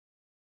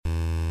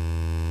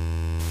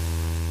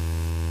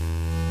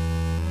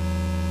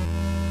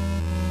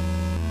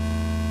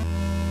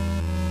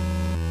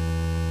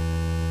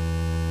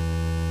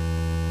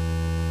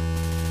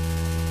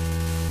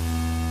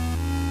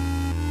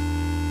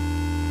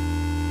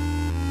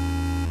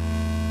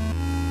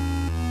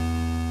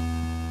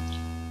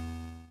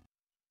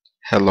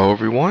Hello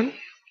everyone,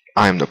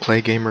 I am the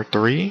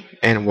PlayGamer3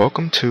 and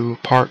welcome to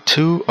part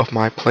 2 of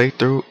my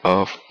playthrough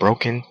of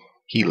Broken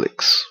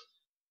Helix.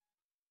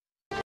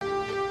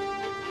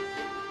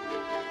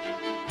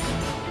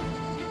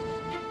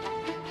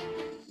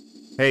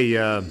 Hey,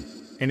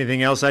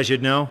 anything else I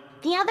should know?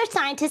 The other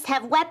scientists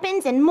have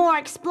weapons and more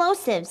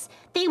explosives.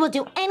 They will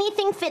do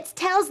anything Fitz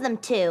tells them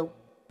to.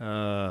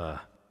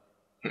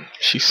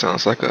 She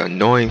sounds like an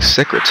annoying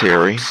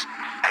secretary.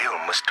 I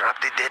almost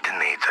dropped the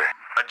detonator.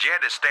 A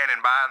jet is standing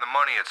by and the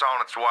money is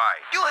on its way.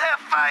 You have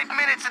 5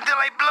 minutes until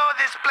I blow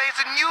this place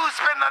and you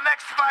spend the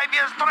next 5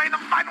 years trying to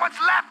find what's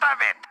left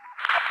of it!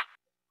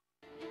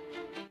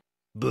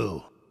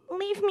 Boo.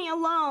 Leave me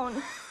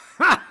alone.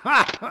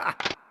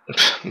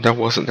 That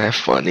wasn't that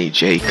funny,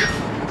 Jake.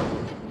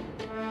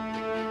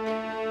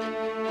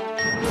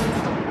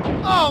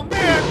 Oh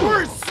man,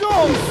 we're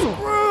so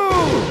screwed!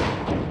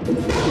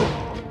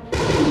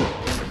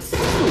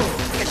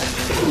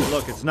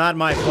 Look, it's not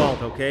my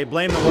fault, okay?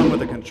 Blame the one with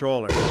the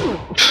controller.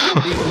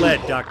 He led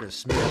Dr.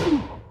 Smith.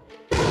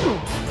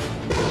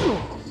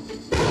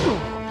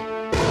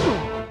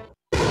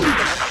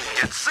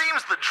 It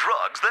seems the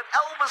drugs that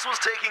Elvis was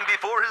taking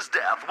before his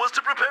death was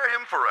to prepare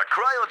him for a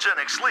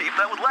cryogenic sleep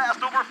that would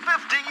last over 50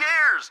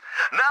 years.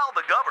 Now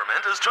the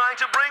government is trying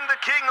to bring the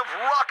king of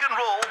rock and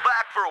roll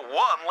back for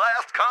one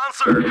last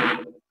concert.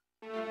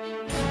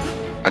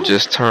 I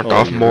just turned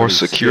off more really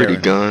security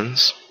scary.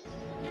 guns.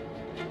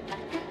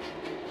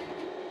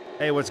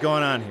 Hey, what's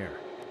going on here?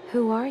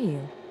 Who are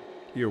you?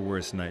 Your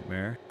worst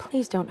nightmare.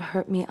 Please don't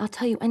hurt me. I'll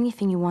tell you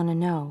anything you want to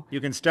know. You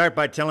can start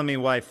by telling me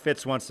why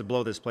Fitz wants to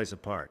blow this place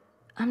apart.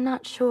 I'm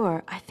not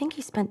sure. I think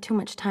he spent too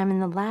much time in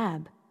the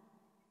lab.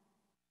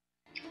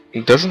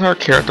 Doesn't her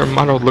character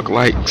model look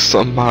like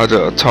some out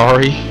of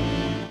Atari?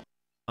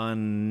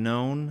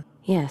 Unknown?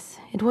 Yes,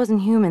 it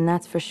wasn't human,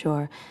 that's for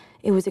sure.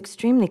 It was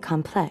extremely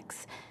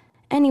complex.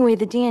 Anyway,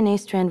 the DNA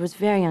strand was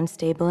very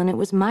unstable, and it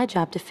was my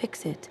job to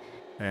fix it.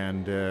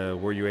 And,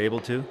 were you able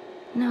to?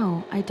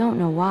 No, I don't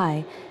know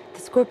why.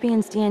 The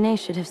scorpion's DNA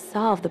should have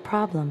solved the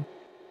problem.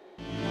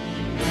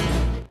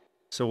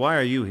 So why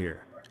are you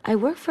here? I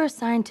work for a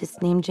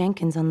scientist named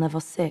Jenkins on level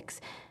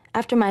 6.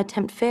 After my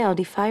attempt failed,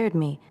 he fired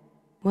me.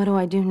 What do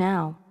I do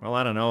now? Well,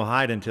 I don't know.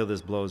 Hide until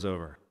this blows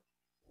over.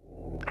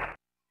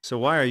 So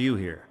why are you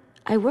here?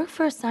 I work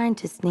for a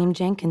scientist named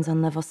Jenkins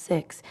on level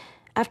 6.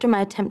 After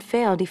my attempt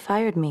failed, he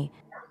fired me.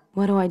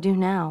 What do I do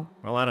now?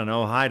 Well, I don't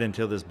know. Hide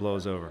until this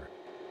blows over.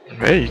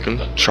 Hey, you can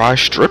try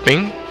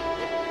stripping.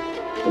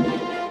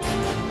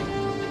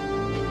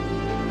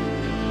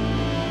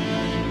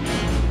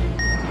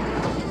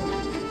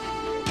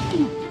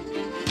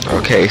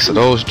 Okay, so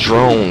those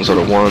drones are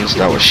the ones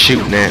that were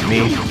shooting at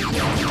me.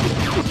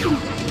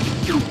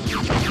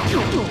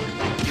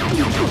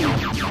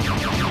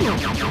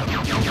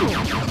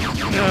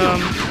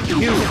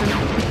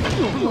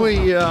 Houston,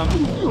 we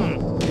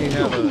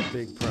have a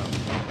big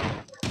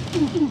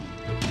problem.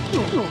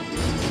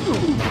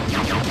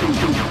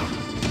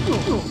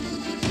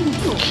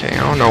 Okay, I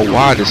don't know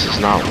why this is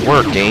not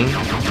working.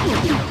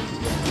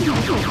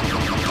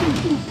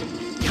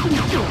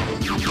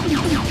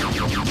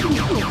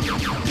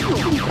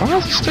 Why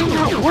is it still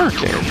not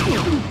working?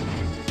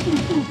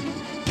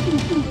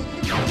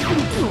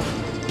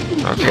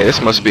 Okay,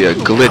 this must be a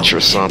glitch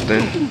or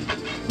something.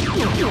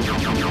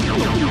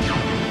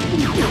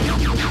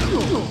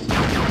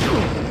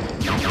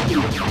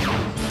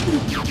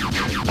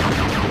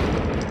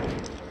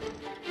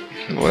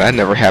 Well, that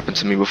never happened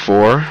to me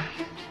before.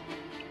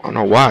 I don't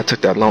know why it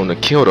took that long to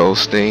kill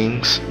those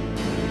things.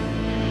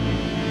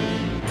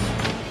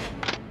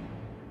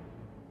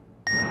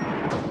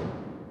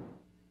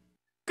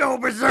 Go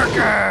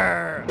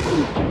berserker!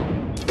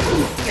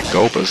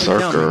 Go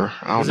berserker.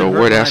 I don't know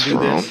where that's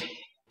from.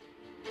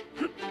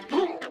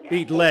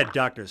 Eat lead,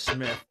 Dr.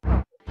 Smith.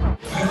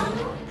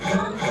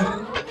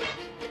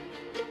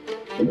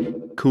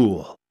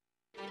 Cool.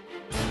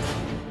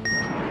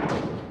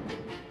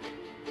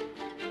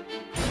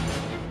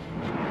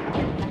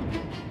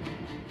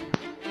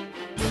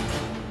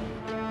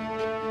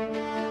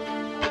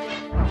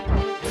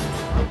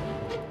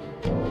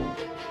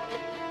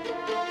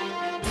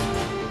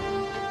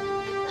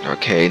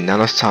 Okay,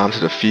 now it's time to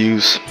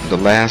defuse the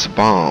last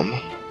bomb.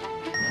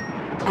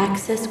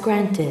 Access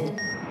granted.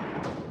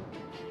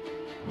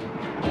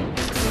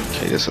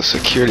 Okay, there's a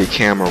security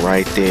camera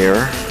right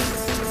there.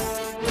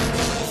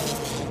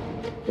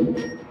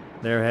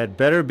 There had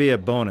better be a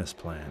bonus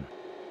plan.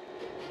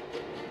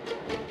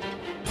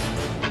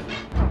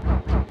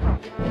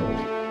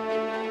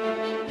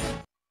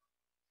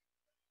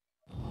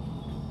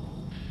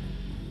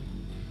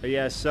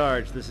 Yes,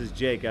 Sarge, this is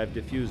Jake. I've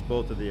defused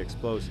both of the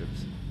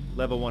explosives.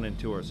 Level 1 and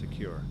 2 are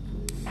secure.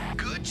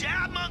 Good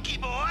job, monkey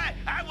boy!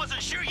 I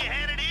wasn't sure you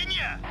had it in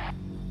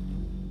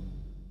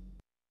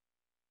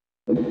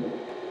you!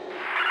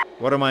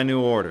 What are my new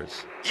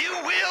orders? You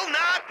will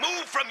not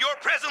move from your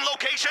present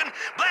location!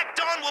 Black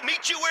Dawn will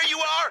meet you where you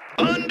are!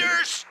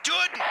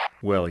 Understood?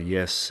 Well,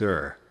 yes,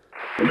 sir.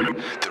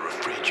 They're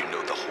afraid you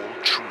know the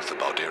whole truth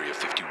about Area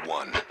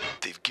 51.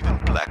 They've given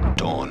Black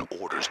Dawn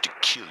orders to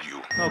kill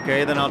you.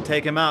 Okay, then I'll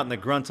take him out and the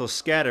grunts will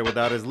scatter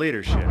without his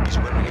leadership. He's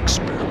wearing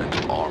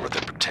experimental armor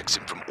that protects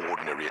him from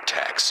ordinary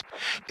attacks.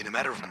 In a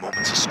matter of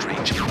moments, a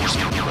strange force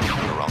will come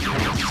around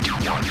Area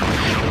 51.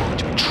 You're going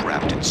to be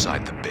trapped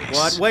inside the base.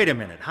 What? Wait a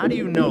minute. How do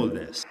you know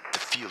this? The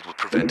field will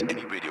prevent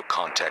any radio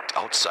contact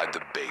outside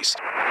the base.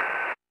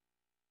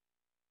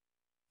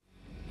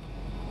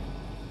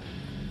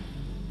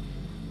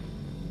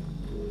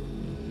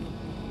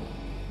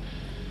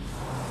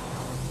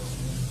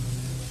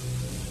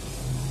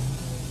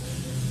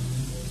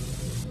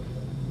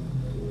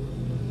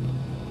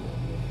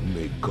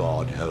 May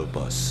God help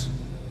us.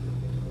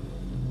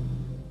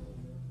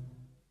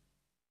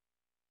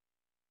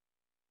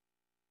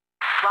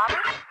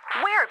 Robert,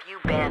 where have you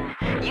been?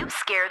 You've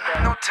scared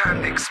the... No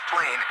time to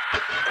explain.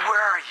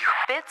 Where are you?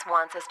 Fitz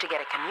wants us to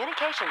get a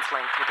communications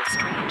link through the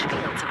strange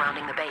field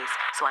surrounding the base,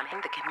 so I'm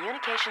in the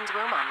communications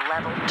room on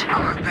level 2.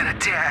 I've been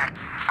attacked.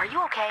 Are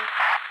you okay?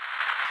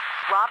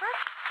 Robert?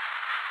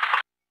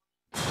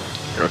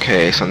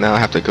 Okay, so now I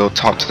have to go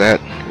talk to that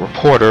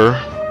reporter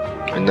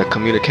in the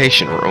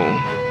communication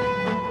room.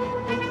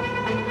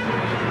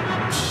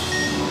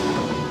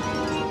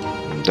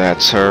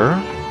 That's her.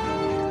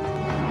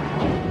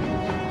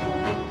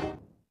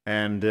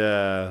 And,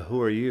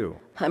 who are you?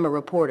 I'm a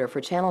reporter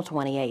for Channel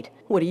 28.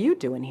 What are you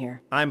doing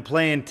here? I'm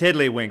playing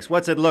Tiddlywinks.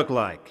 What's it look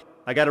like?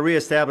 I gotta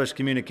reestablish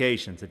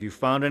communications. Have you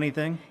found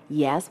anything?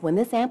 Yes, when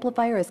this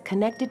amplifier is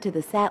connected to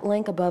the sat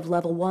link above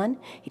level 1,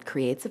 it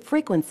creates a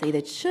frequency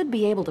that should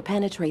be able to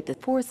penetrate the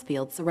force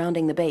field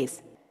surrounding the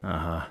base.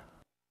 Uh-huh.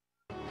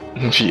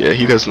 Yeah,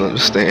 he doesn't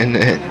understand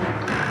that.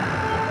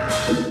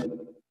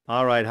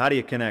 Alright, how do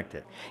you connect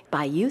it?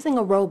 By using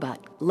a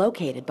robot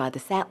located by the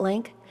sat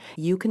link,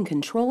 you can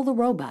control the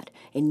robot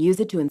and use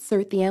it to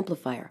insert the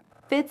amplifier.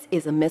 Fitz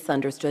is a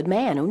misunderstood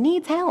man who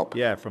needs help.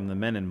 Yeah, from the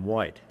men in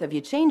white. If you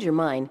change your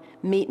mind,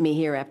 meet me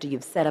here after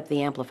you've set up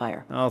the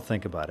amplifier. I'll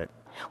think about it.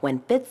 When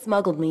Fitz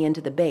smuggled me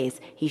into the base,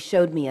 he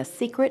showed me a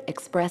secret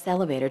express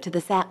elevator to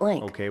the sat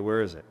link. Okay,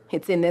 where is it?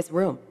 It's in this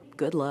room.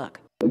 Good luck.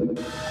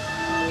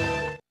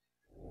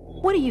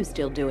 What are you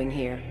still doing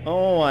here?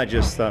 Oh, I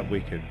just thought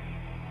we could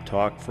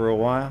talk for a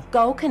while.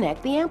 Go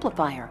connect the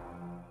amplifier.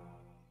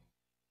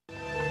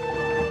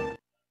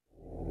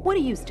 What are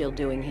you still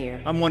doing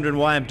here? I'm wondering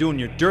why I'm doing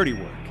your dirty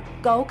work.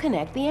 Go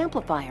connect the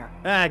amplifier.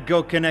 Ah,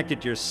 go connect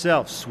it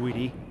yourself,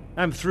 sweetie.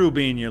 I'm through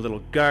being your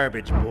little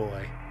garbage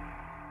boy.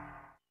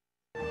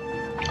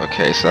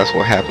 Okay, so that's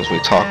what happens when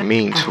we talk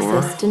mean to her.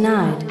 Access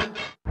denied.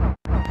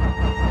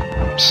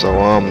 So,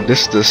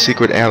 this is the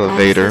secret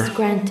elevator Access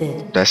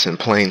granted. that's in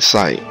plain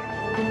sight.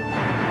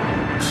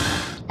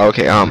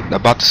 Okay,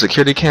 about the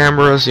security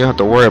cameras, you don't have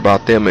to worry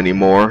about them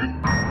anymore.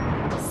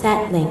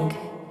 Sat link.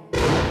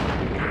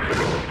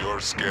 You're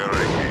scaring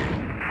me.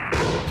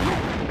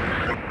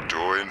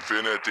 To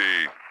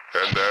infinity,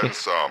 and then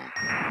some.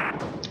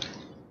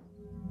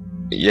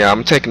 Yeah,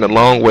 I'm taking the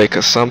long way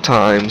because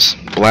sometimes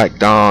Black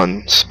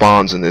Dawn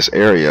spawns in this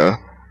area,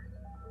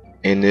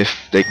 and if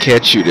they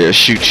catch you, they'll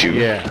shoot you.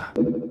 Yeah.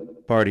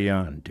 Party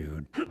on,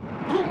 dude.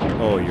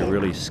 Oh, you're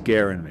really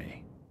scaring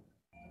me.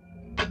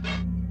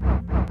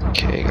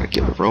 Okay, gotta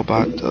give the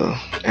robot the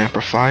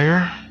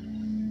amplifier.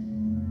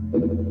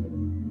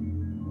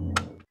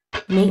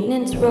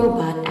 Maintenance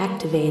robot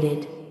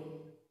activated.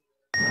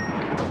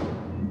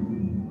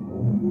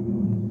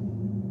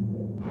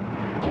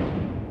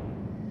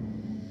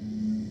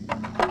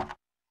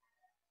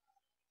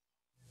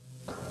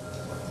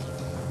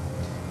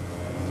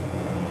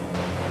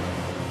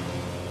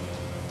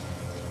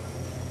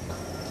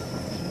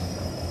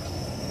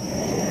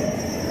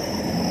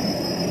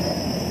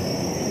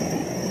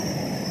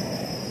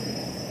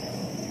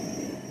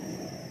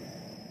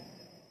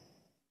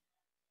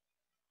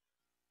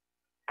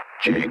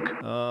 Jake,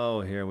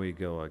 Oh, here we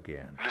go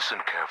again. listen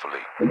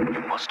carefully.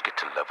 You must get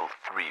to level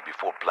 3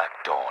 before Black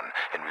Dawn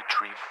and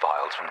retrieve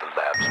files from the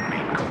lab's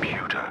main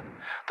computer.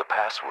 The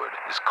password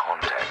is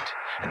contact,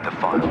 and the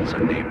files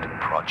are named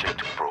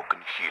Project Broken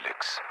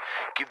Helix.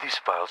 Give these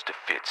files to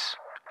Fitz,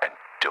 and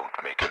don't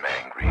make him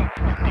angry.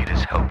 You'll need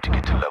his help to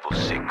get to level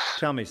 6.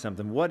 Tell me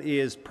something. What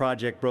is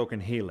Project Broken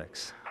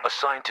Helix? A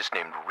scientist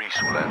named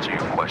Reese will answer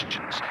your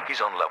questions.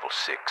 He's on level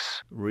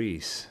 6.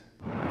 Reese.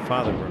 My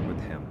father worked with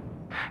him.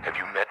 Have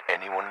you met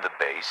anyone in the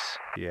base?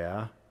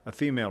 Yeah, a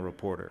female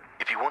reporter.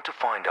 If you want to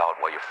find out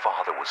why your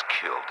father was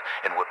killed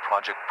and what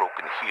Project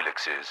Broken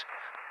Helix is,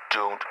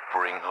 don't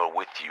bring her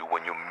with you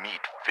when you meet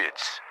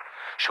Fitz.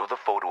 Show the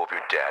photo of your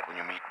dad when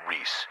you meet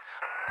Reese.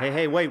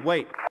 Hey,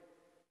 wait.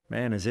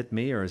 Man, is it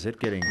me or is it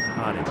getting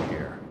hot in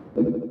here?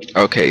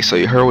 Okay, so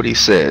you heard what he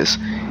says.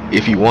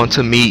 If you want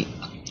to meet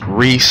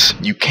Reese,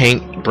 you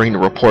can't bring the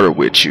reporter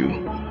with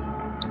you.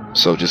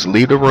 So just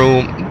leave the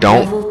room.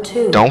 Level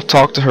 2. Don't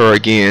talk to her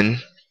again.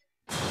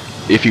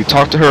 If you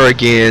talk to her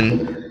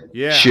again,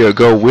 Yeah. she'll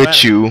go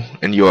with you,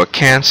 and you'll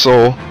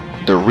cancel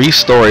the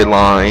Reese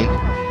storyline,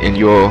 and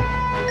you'll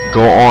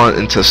go on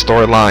into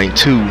storyline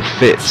 2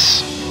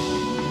 Fitz.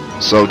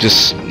 So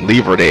just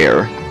leave her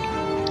there.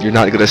 You're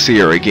not gonna see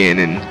her again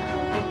in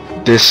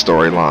this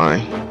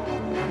storyline.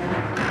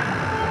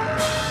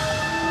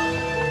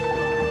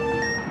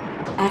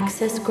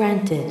 Access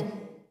granted.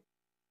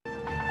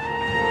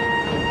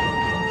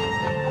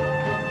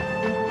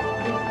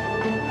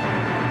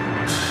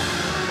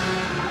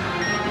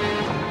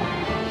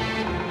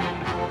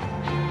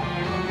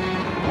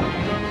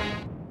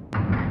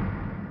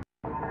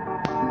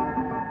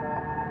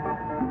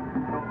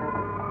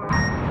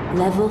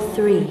 Level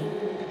 3.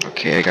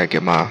 Okay, I gotta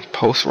get my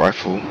pulse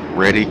rifle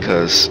ready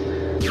because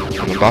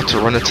I'm about to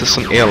run into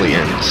some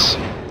aliens.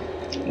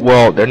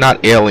 Well, they're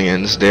not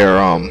aliens, they're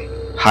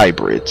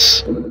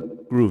hybrids.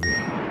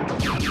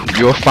 Groovy.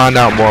 You'll find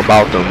out more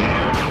about them.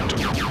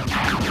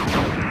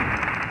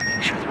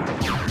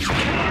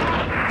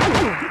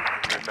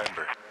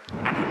 Remember,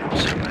 no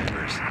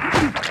survivors.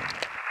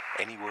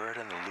 Any word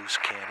on the loose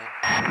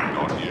cannon?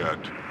 Not yet.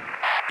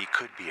 He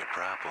could be a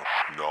problem.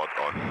 Not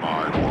on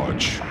my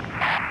watch.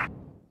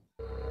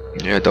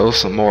 Yeah, those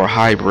some more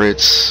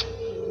hybrids.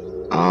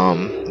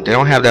 They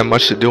don't have that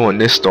much to do in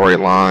this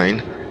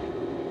storyline.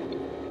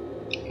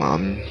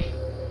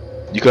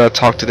 You gotta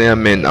talk to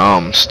them in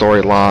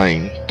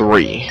storyline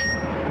 3.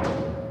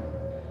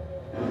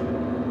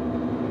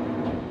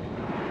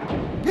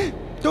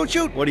 Don't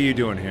shoot! What are you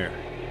doing here?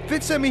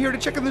 Fitz sent me here to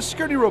check on the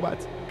security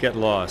robots. Get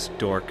lost,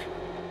 dork.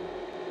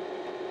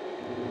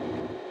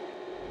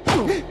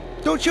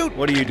 Don't shoot!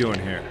 What are you doing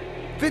here?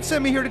 Fitz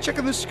sent me here to check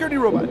on the security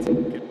robots.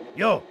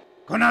 Yo,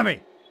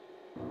 Konami!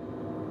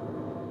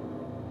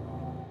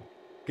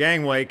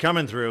 Gangway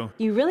coming through.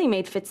 You really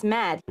made Fitz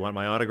mad. You want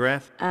my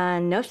autograph?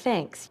 No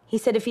thanks. He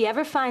said if he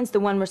ever finds the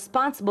one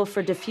responsible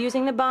for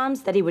defusing the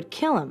bombs, that he would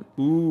kill him.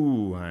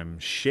 Ooh, I'm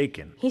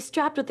shaking. He's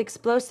strapped with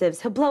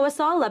explosives. He'll blow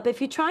us all up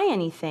if you try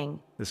anything.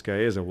 This guy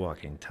is a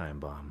walking time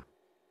bomb.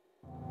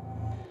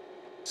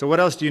 So what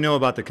else do you know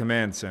about the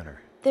command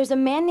center? There's a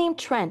man named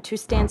Trent who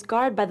stands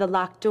guard by the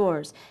locked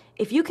doors.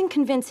 If you can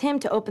convince him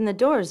to open the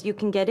doors, you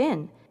can get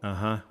in.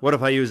 Uh-huh. What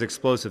if I use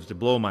explosives to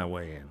blow my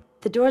way in?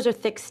 The doors are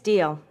thick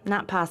steel.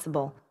 Not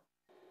possible.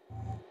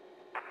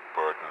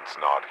 Burton's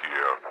not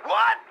here.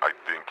 What? I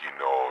think he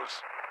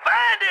knows.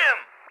 Find him!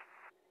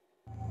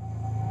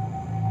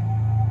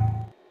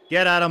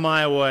 Get out of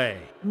my way.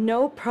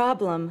 No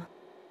problem.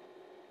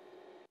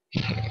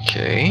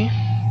 Okay.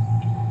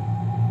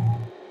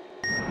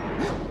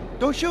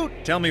 Don't shoot!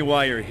 Tell me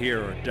why you're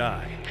here or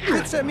die.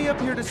 Fitz sent me up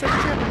here to set a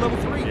trap at level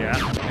 3. Yeah?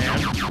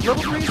 And?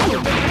 Level 3 is where the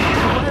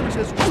virus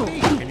has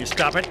speed. Can you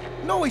stop it?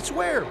 No, I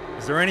swear.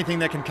 Is there anything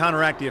that can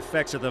counteract the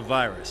effects of the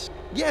virus?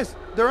 Yes,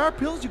 there are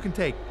pills you can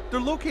take. They're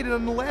located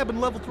in the lab in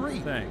level 3.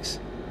 Thanks.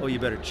 Oh, you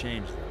better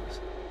change those.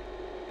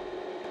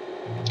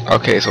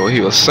 Okay, so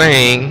he was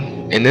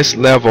saying in this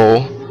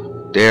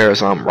level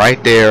there's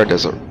right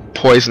there's a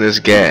poisonous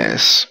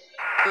gas.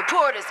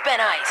 Report has been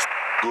iced.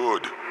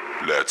 Good.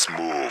 Let's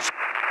move.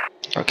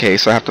 Okay,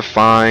 so I have to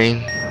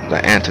find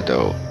the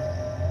antidote.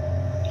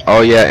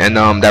 Oh yeah, and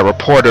that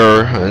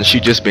reporter,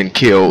 she just been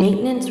killed.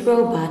 Maintenance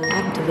robot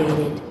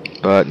activated.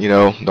 But you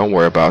know, don't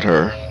worry about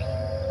her.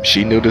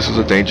 She knew this was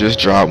a dangerous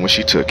job when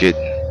she took it.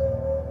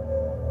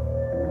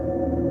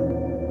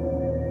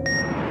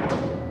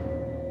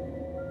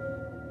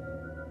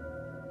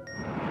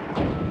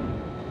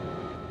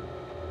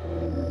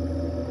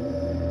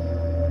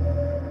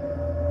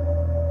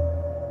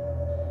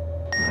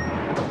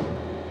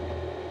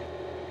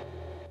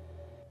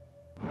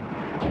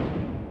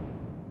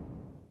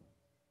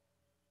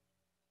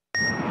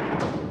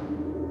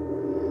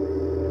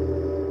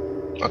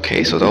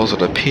 Okay, so those are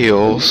the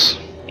pills.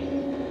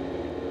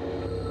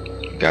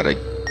 Gotta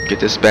get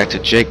this back to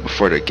Jake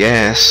before the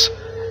gas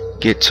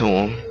get to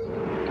him.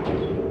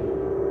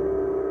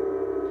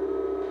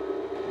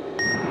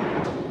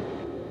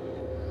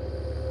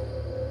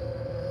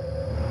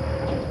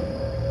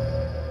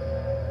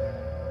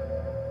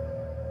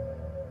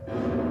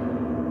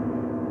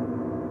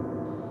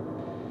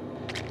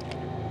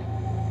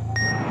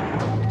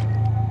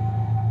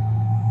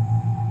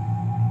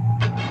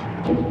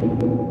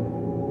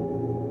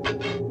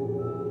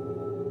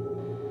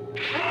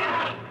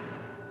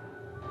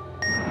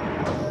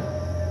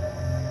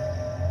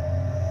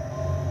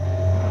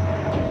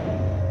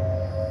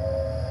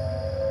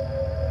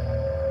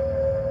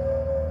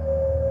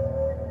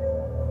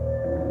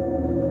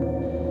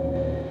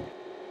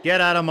 Get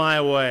out of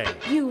my way.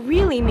 You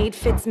really made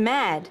Fitz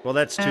mad. Well,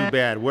 that's too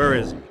bad. Where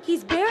is he?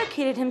 He's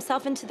barricaded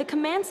himself into the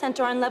command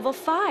center on level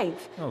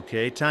 5.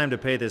 Okay, time to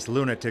pay this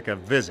lunatic a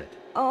visit.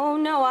 Oh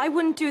no, I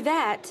wouldn't do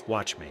that.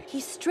 Watch me.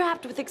 He's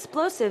strapped with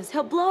explosives.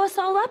 He'll blow us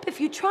all up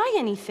if you try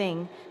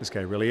anything. This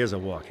guy really is a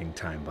walking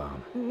time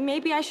bomb.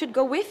 Maybe I should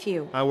go with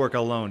you. I work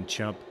alone,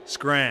 chump.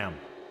 Scram.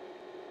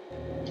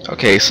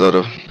 Okay, so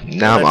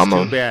now Well, that's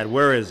I'm too bad.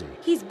 Where is he?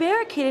 He's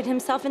barricaded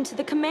himself into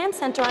the command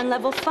center on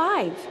level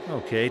 5.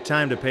 Okay,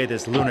 time to pay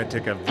this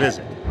lunatic a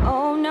visit.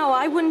 Oh no,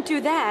 I wouldn't do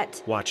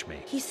that. Watch me.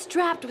 He's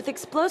strapped with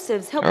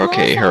explosives. He'll blow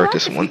Okay, us all heard up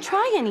this if one. you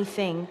try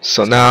anything.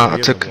 So now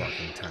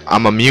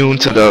I'm immune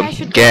to Maybe I the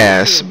should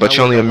gas, go with but I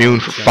you're only work immune alone,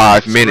 for chump.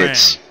 5 Scram.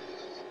 minutes.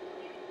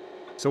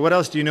 So what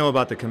else do you know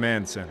about the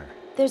command center?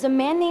 There's a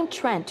man named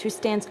Trent who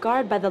stands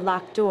guard by the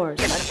locked doors.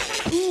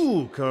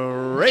 Ooh,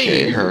 Okay,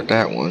 crazy. heard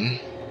that one.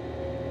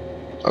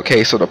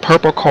 Okay, so the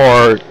purple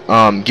card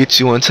gets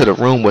you into the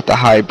room with the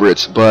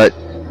hybrids, but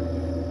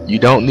you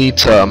don't need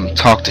to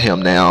talk to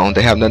him now.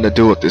 They have nothing to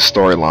do with this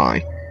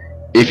storyline.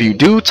 If you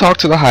do talk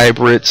to the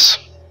hybrids,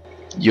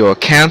 you'll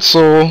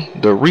cancel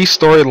the Reese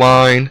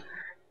storyline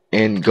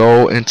and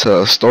go into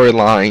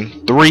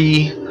storyline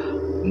 3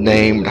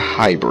 named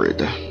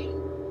Hybrid.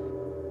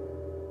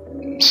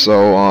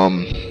 So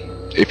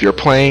if you're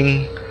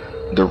playing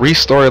the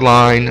Reese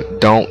storyline,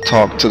 don't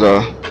talk to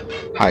the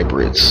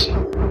hybrids.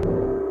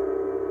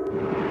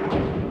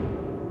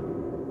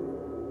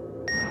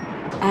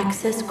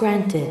 Access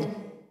granted.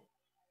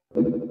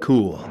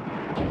 Cool.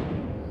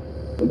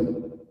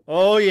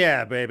 Oh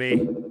yeah,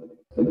 baby.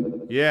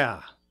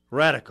 Yeah,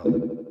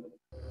 radical.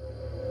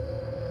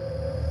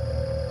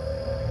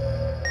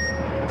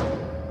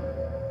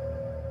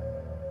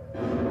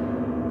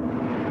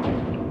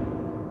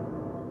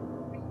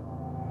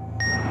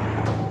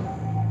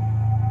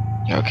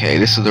 Okay,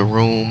 this is the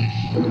room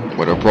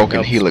where the broken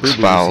Helps Helix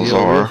spoolies files heal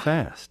real are.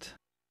 fast.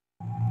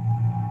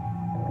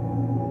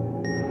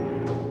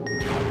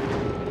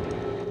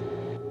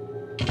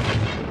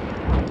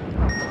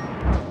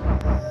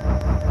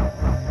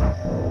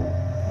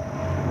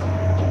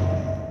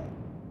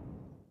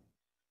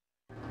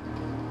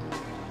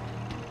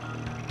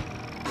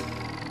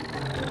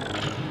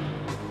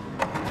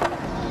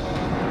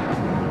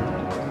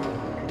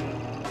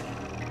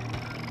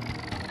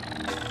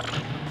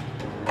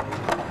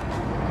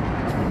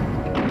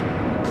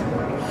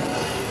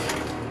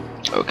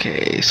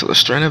 Okay, so the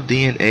strand of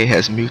DNA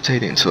has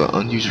mutated into an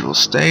unusual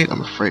state.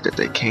 I'm afraid that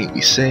they can't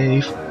be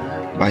saved.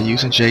 By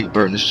using Jake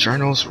Burton's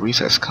journals, Reese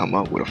has come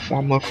up with a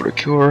formula for the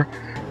cure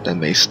that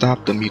may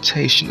stop the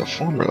mutation. The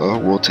formula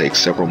will take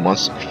several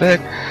months to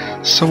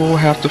perfect, so we'll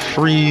have to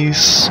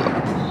freeze.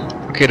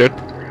 Okay,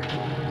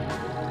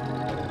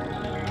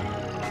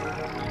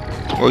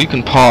 well, you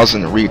can pause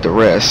and read the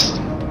rest.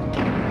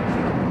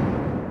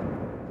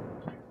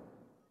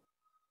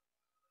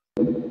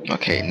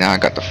 Okay, now I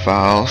got the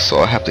file, so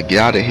I have to get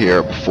out of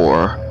here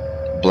before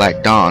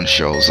Black Dawn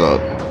shows up.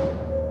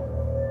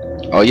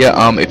 Oh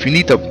yeah, if you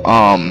need to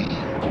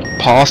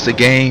pause the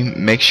game,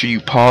 make sure you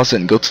pause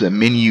it and go to the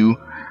menu,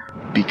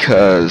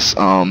 because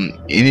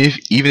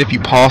even if you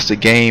pause the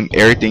game,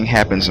 everything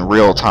happens in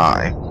real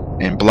time,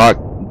 and Black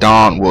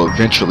Dawn will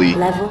eventually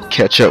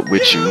catch up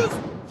with you.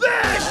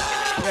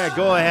 Yeah,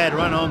 go ahead,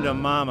 run home to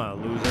mama,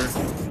 loser.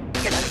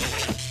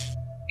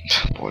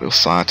 Boy, those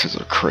scientists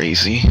are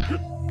crazy.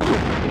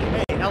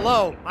 Hey,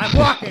 hello, I'm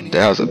walking here.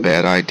 That was a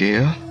bad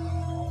idea.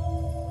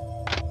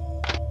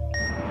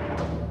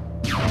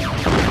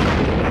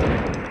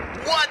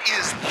 What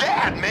is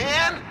that,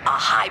 man? A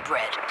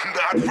hybrid.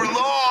 Not for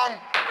long.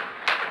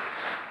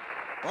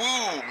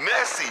 Woo,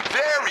 messy,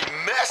 very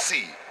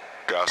messy.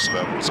 Gas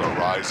levels are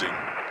rising.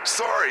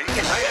 Sorry,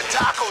 I had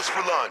tacos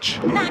for lunch.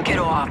 Knock it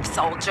off,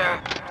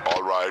 soldier.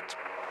 All right,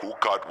 who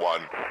cut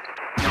one?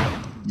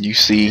 You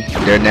see,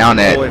 they're now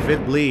at Oh, if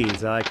it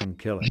bleeds, I can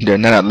kill it. they're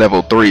not at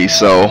level 3,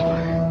 so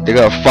they're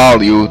gonna follow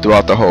you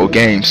throughout the whole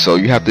game. So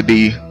you have to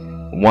be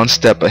one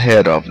step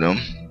ahead of them.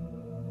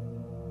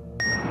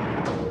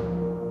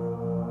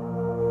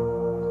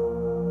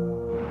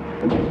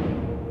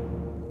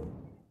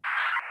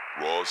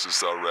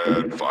 Roses are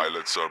red,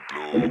 violets are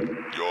blue.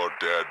 You're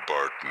dead,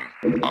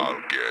 Burton.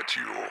 I'll get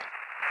you.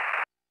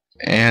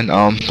 And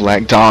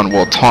Black Dawn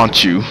will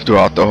taunt you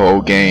throughout the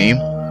whole game.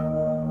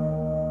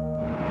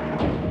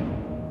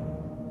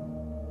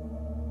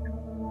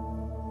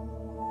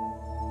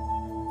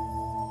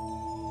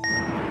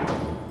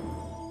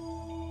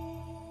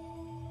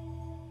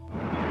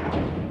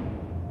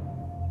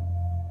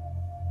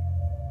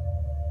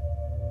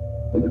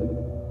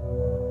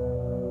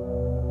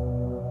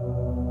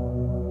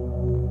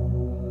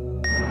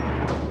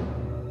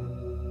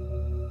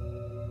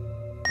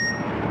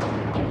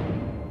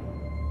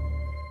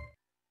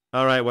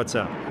 All right, what's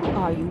up? Who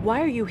are you?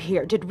 Why are you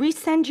here? Did Reese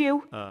send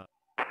you?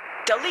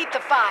 Delete the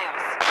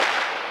files.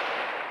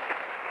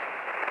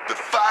 The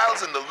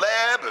files in the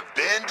lab have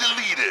been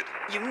deleted.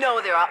 You know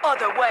there are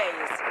other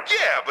ways.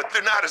 Yeah, but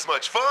they're not as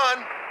much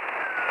fun.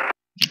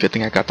 Good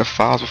thing I got the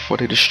files before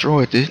they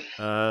destroyed it.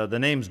 The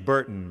name's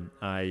Burton.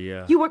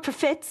 You work for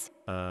Fitz?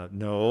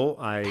 No,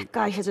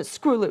 Guy has a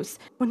screw loose.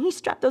 When he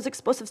strapped those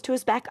explosives to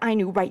his back, I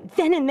knew right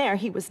then and there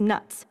he was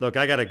nuts. Look,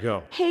 I gotta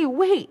go. Hey,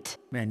 wait!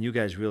 Man, you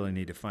guys really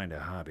need to find a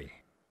hobby.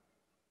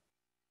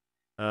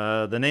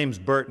 The name's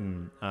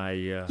Burton.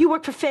 You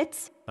work for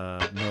Fitz?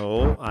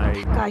 No,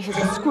 Guy has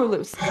a screw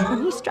loose.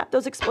 When he strapped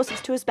those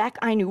explosives to his back,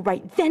 I knew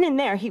right then and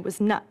there he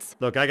was nuts.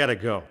 Look, I gotta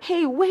go.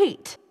 Hey,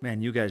 wait!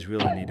 Man, you guys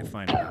really need to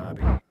find a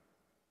hobby.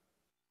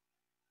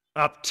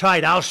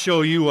 Uptight, I'll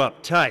show you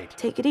uptight.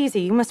 Take it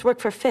easy, you must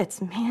work for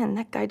Fitz. Man,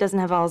 that guy doesn't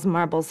have all his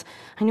marbles.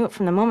 I knew it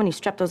from the moment he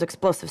strapped those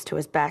explosives to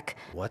his back.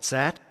 What's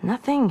that?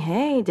 Nothing.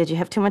 Hey, did you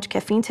have too much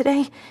caffeine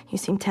today? You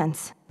seem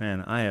tense.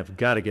 Man, I have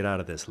got to get out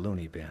of this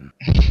loony bin.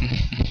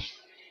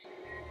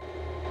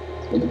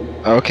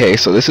 Okay,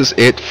 so this is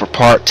it for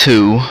part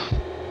 2.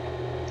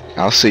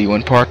 I'll see you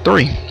in part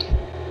 3.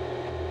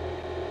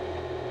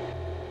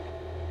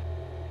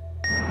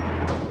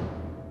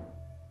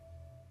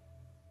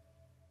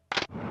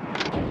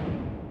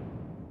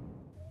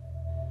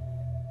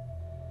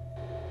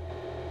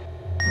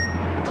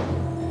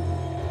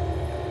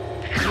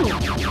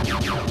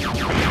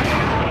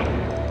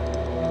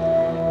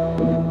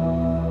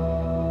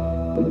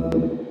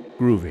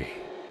 Groovy.